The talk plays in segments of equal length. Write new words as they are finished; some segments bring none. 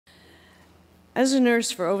As a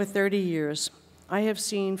nurse for over 30 years, I have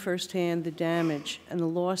seen firsthand the damage and the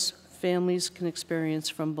loss families can experience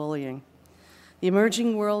from bullying. The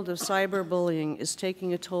emerging world of cyberbullying is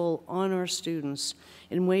taking a toll on our students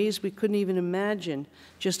in ways we couldn't even imagine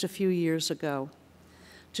just a few years ago.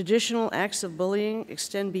 Traditional acts of bullying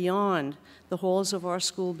extend beyond the halls of our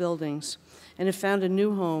school buildings and have found a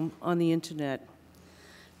new home on the internet.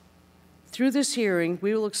 Through this hearing,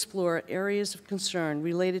 we will explore areas of concern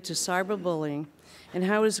related to cyberbullying and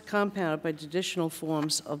how it is compounded by traditional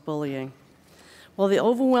forms of bullying. While the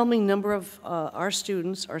overwhelming number of our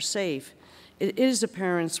students are safe, it is a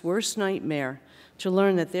parent's worst nightmare to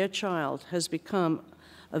learn that their child has become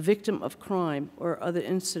a victim of crime or other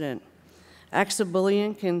incident. Acts of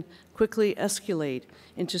bullying can quickly escalate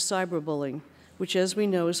into cyberbullying, which, as we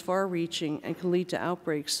know, is far-reaching and can lead to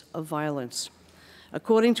outbreaks of violence.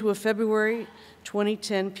 According to a February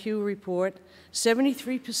 2010 Pew report,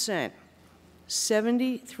 73%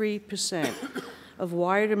 of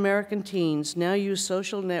wired American teens now use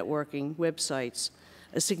social networking websites,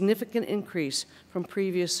 a significant increase from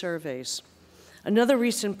previous surveys. Another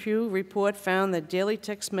recent Pew report found that daily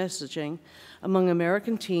text messaging among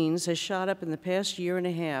American teens has shot up in the past year and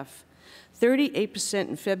a half, 38%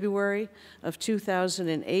 in February of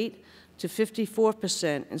 2008 to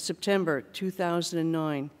 54% in September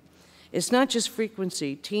 2009. It's not just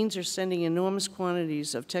frequency. Teens are sending enormous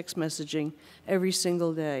quantities of text messaging every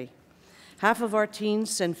single day. Half of our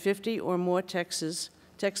teens send 50 or more text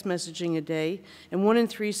messaging a day, and 1 in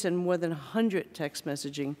 3 send more than 100 text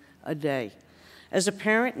messaging a day. As a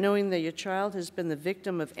parent, knowing that your child has been the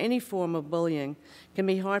victim of any form of bullying can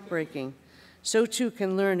be heartbreaking. So too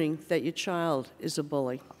can learning that your child is a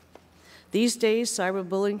bully. These days,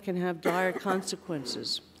 cyberbullying can have dire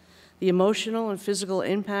consequences. The emotional and physical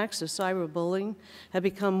impacts of cyberbullying have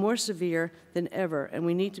become more severe than ever, and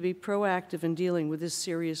we need to be proactive in dealing with this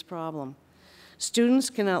serious problem. Students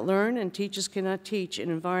cannot learn and teachers cannot teach in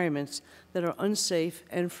environments that are unsafe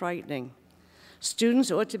and frightening.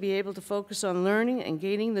 Students ought to be able to focus on learning and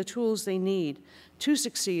gaining the tools they need to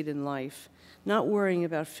succeed in life, not worrying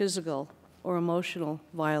about physical or emotional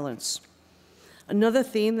violence. Another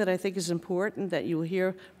theme that I think is important that you will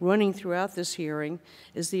hear running throughout this hearing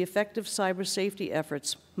is the effective cyber safety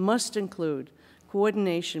efforts must include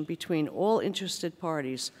coordination between all interested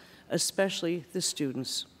parties, especially the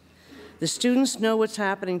students. The students know what's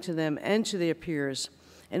happening to them and to their peers,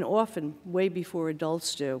 and often way before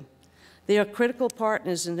adults do. They are critical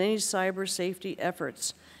partners in any cyber safety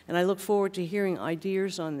efforts, and I look forward to hearing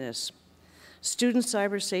ideas on this. Student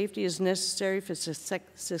cyber safety is necessary for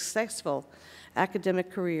successful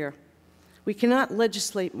academic career. We cannot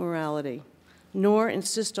legislate morality, nor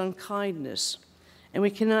insist on kindness, and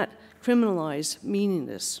we cannot criminalize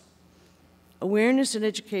meanness. Awareness and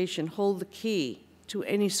education hold the key to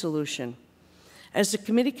any solution. As the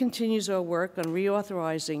committee continues our work on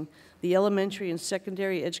reauthorizing the Elementary and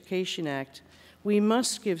Secondary Education Act, we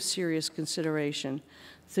must give serious consideration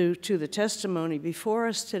to the testimony before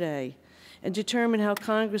us today and determine how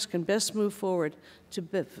Congress can best move forward to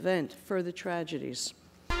prevent further tragedies.